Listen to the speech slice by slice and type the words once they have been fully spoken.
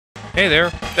Hey there,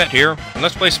 Thet here, and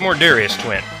let's play some more Darius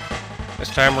Twin. This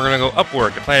time we're gonna go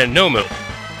upward to planet Nomu,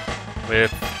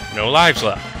 with no lives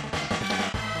left.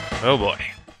 Oh boy.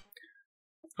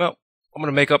 Well, I'm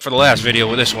gonna make up for the last video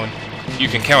with this one. You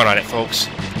can count on it, folks.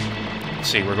 Let's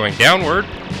see, we're going downward,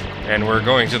 and we're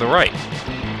going to the right,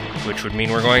 which would mean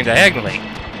we're going diagonally,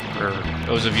 for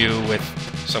those of you with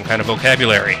some kind of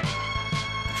vocabulary.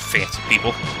 Fancy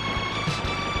people.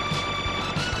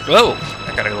 Whoa!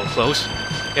 I got a little close.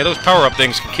 Yeah, those power-up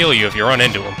things can kill you if you run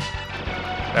into them.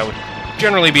 That would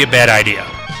generally be a bad idea.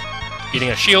 Getting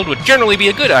a shield would generally be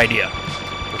a good idea,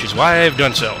 which is why I've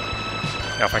done so.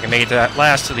 Now, if I can make it to that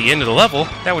last to the end of the level,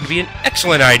 that would be an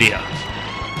excellent idea.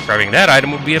 Grabbing that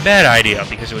item would be a bad idea,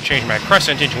 because it would change my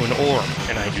crescent into an orb,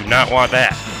 and I do not want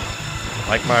that.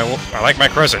 I like my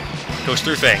crescent. It goes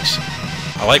through things.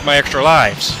 I like my extra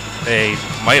lives. They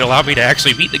might allow me to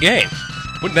actually beat the game.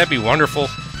 Wouldn't that be wonderful?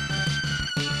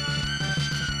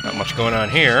 Not much going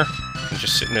on here. I can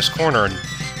just sit in this corner and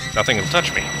nothing will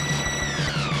touch me.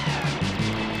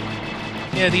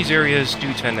 Yeah, these areas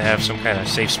do tend to have some kind of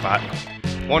safe spot.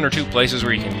 One or two places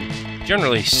where you can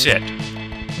generally sit.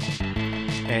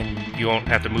 And you won't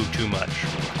have to move too much.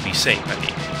 Be safe, I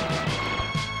mean.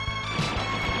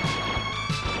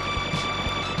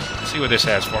 Let's see what this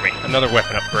has for me. Another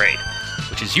weapon upgrade.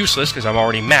 Which is useless because I'm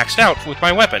already maxed out with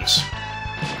my weapons.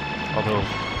 Although,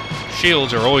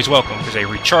 shields are always welcome because they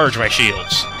recharge my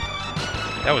shields.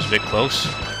 That was a bit close.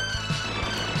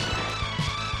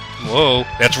 Whoa,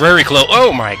 that's very close.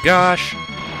 Oh my gosh!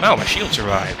 Wow, my shield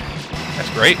survived. That's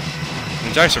great.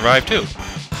 Means I survived too.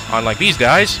 Unlike these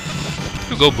guys,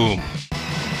 who go boom.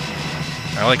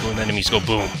 I like when enemies go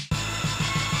boom.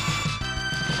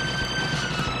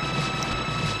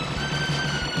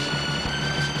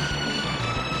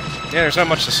 Yeah, there's not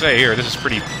much to say here. This is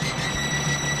pretty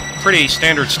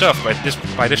standard stuff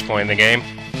by this point in the game.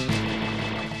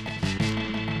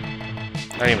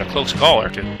 Not even a close call or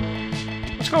two.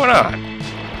 What's going on?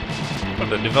 What,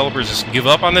 the developers just give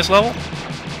up on this level?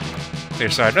 They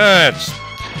decide, it's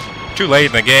too late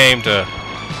in the game to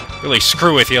really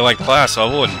screw with you like the last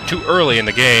level, and too early in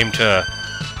the game to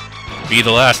be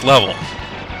the last level.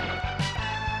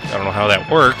 I don't know how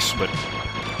that works, but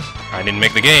I didn't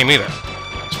make the game either.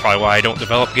 That's probably why I don't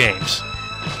develop games.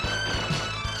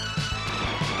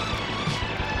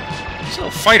 These little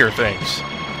fighter things.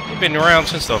 They've been around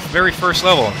since the very first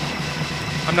level.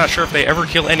 I'm not sure if they ever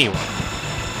kill anyone.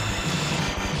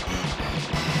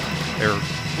 They're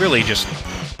really just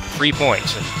free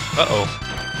points. And,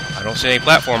 uh-oh. I don't see any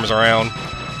platforms around.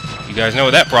 You guys know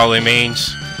what that probably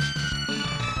means.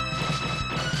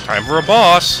 Time for a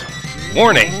boss.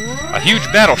 Warning! A huge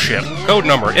battleship, code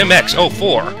number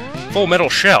MX-04, Full Metal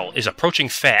Shell, is approaching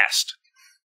fast.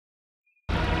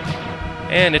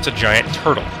 And it's a giant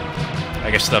turtle. I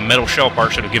guess the metal shell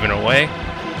part should have given it away.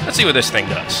 Let's see what this thing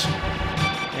does.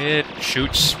 It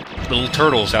shoots little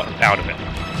turtles out of it.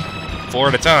 4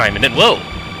 at a time, and then whoa!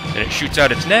 And it shoots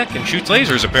out its neck and shoots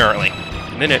lasers, apparently.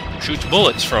 And then it shoots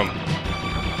bullets from...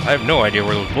 I have no idea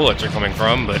where those bullets are coming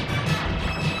from, but...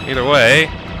 either way...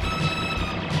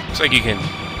 looks like you can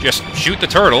just shoot the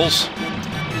turtles.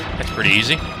 That's pretty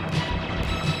easy.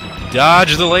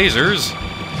 Dodge the lasers.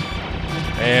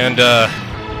 And,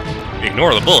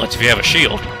 ignore the bullets if you have a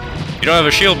shield. If you don't have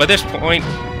a shield by this point,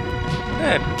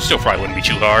 still probably wouldn't be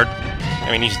too hard.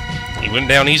 I mean, he went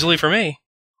down easily for me.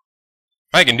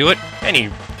 I can do it. Any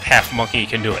half-monkey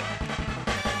can do it.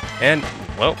 And,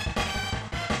 well,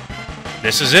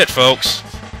 this is it, folks.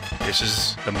 This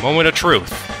is the moment of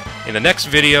truth. In the next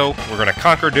video, we're going to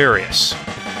conquer Darius.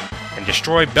 And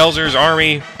destroy Belzer's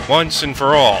army once and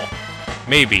for all.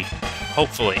 Maybe.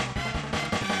 Hopefully.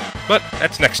 But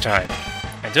that's next time.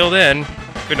 Until then,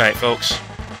 good night, folks.